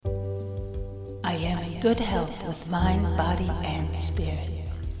I am in good health with mind, body, and spirit.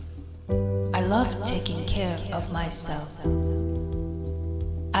 I love taking care of myself.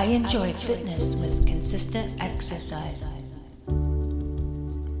 I enjoy fitness with consistent exercise.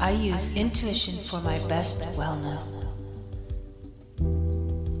 I use intuition for my best wellness.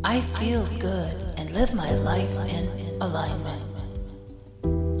 I feel good and live my life in alignment.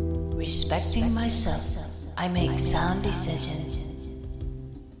 Respecting myself, I make sound decisions.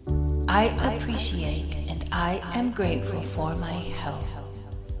 I appreciate and I am grateful for my health.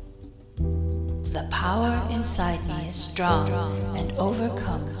 The power inside me is strong and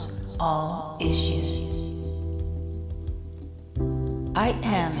overcomes all issues. I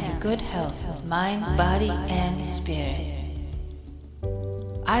am in good health with mind, body, and spirit.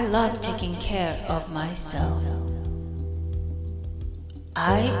 I love taking care of myself.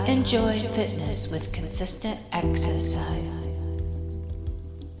 I enjoy fitness with consistent exercise.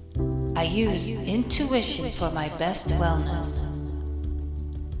 I use intuition for my best wellness.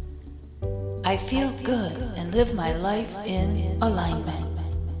 I feel good and live my life in alignment.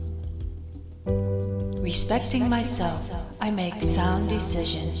 Respecting myself, I make sound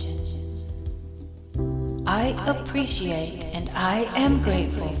decisions. I appreciate and I am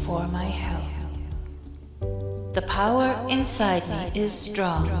grateful for my health. The power inside me is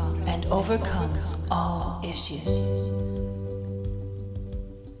strong and overcomes all issues.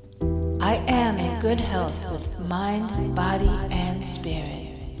 I am in good health with mind, body, and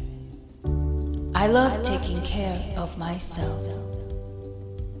spirit. I love taking care of myself.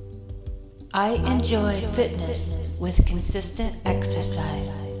 I enjoy fitness with consistent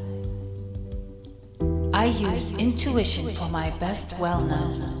exercise. I use intuition for my best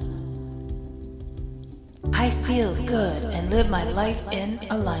wellness. I feel good and live my life in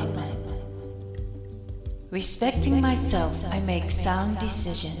alignment. Respecting myself, I make sound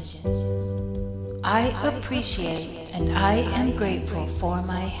decisions. I appreciate and I am grateful for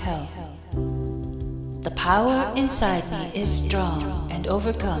my health. The power inside me is strong and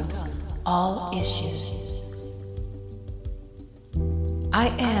overcomes all issues. I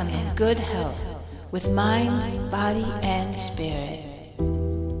am in good health with mind, body, and spirit.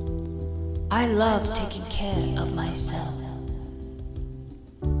 I love taking care of myself.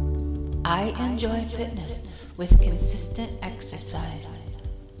 I enjoy fitness with consistent exercise.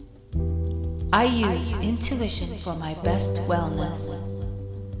 I use intuition for my best wellness.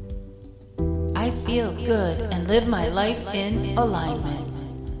 I feel good and live my life in alignment.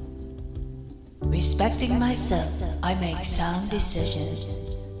 Respecting myself, I make sound decisions.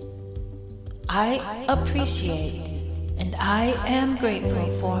 I appreciate and I am grateful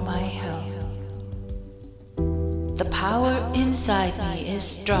for my health. The power inside me is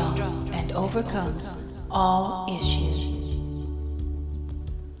strong and overcomes all issues.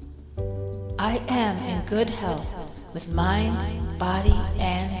 I am in good health with mind, body,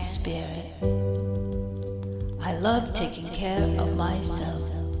 and spirit. I love taking care of myself.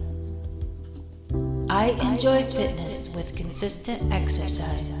 I enjoy fitness with consistent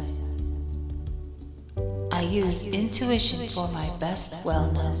exercise. I use intuition for my best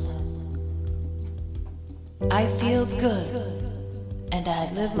wellness. I feel good and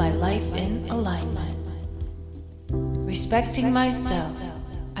I live my life in alignment. Respecting myself,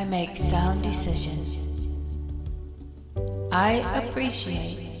 I make sound decisions. I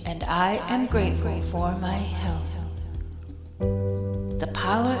appreciate and I am grateful for my health. The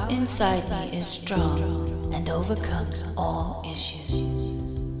power inside me is strong and overcomes all issues.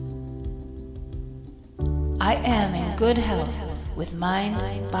 I am in good health with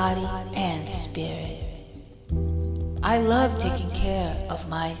mind, body, and spirit. I love taking care of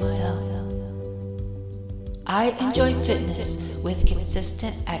myself. I enjoy fitness with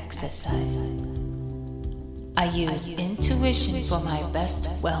consistent exercise. I use intuition for my best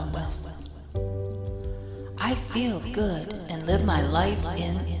wellness. I feel good and live my life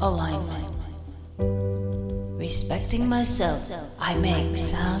in alignment. Respecting myself, I make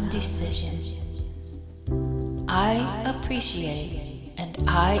sound decisions. I appreciate and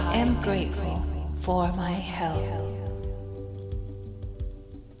I am grateful for my health.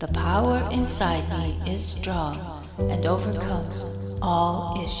 The power inside me is strong and overcomes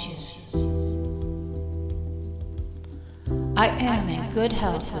all issues. I am in good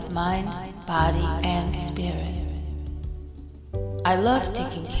health with mind, body, and spirit. I love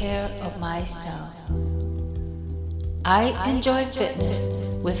taking care of myself. I enjoy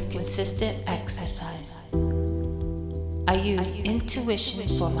fitness with consistent exercise. I use intuition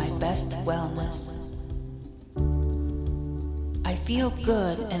for my best wellness. I feel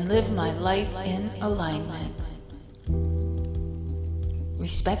good and live my life in alignment.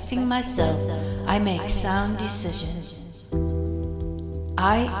 Respecting myself, I make sound decisions.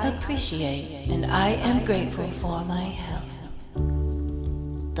 I appreciate and I am grateful for my health.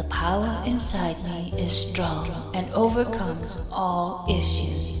 The power inside me is strong and overcomes all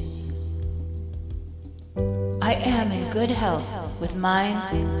issues. I am in good health with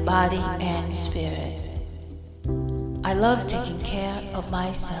mind, body, and spirit. I love taking care of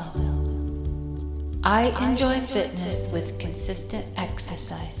myself. I enjoy fitness with consistent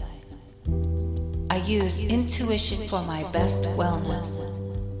exercise. I use intuition for my best wellness.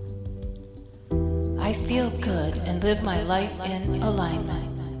 I feel good and live my life in alignment.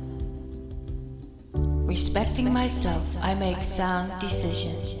 Respecting myself, I make sound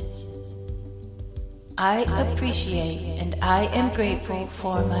decisions. I appreciate and I am grateful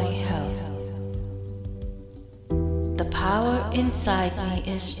for my health. The power inside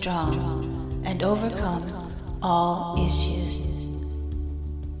me is strong and overcomes all issues.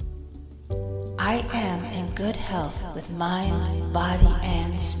 I am in good health with mind, body,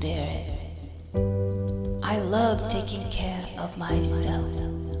 and spirit. I love taking care of myself.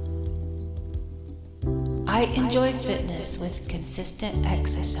 I enjoy fitness with consistent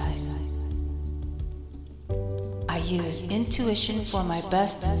exercise. I use intuition for my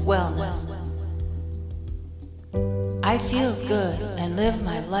best wellness. I feel good and live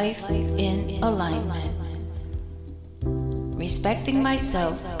my life in alignment. Respecting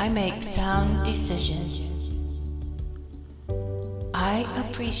myself, I make sound decisions. I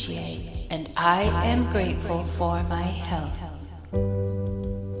appreciate and I am grateful for my health.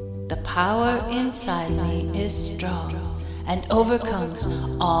 The power inside me is strong and overcomes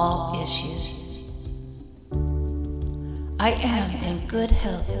all issues. I am in good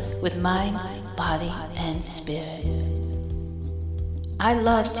health with mind, body, and spirit. I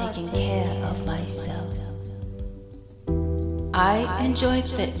love taking care of myself. I enjoy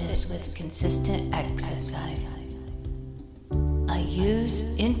fitness with consistent exercise. I use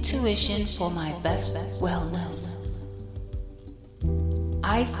intuition for my best wellness.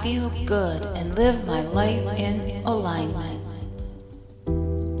 I feel good and live my life in alignment.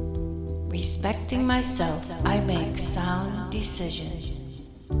 Respecting myself, I make sound decisions.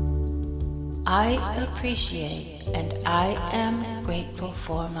 I appreciate and I am grateful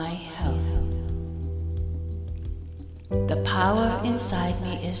for my health. The power inside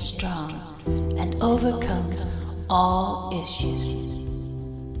me is strong and overcomes all issues.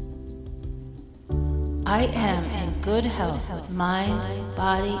 I am in good health with mind,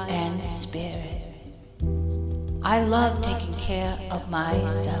 body, and spirit. I love taking care of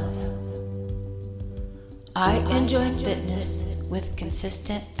myself. I enjoy fitness with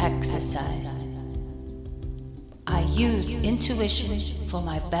consistent exercise. I use intuition for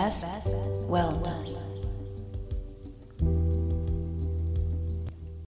my best wellness.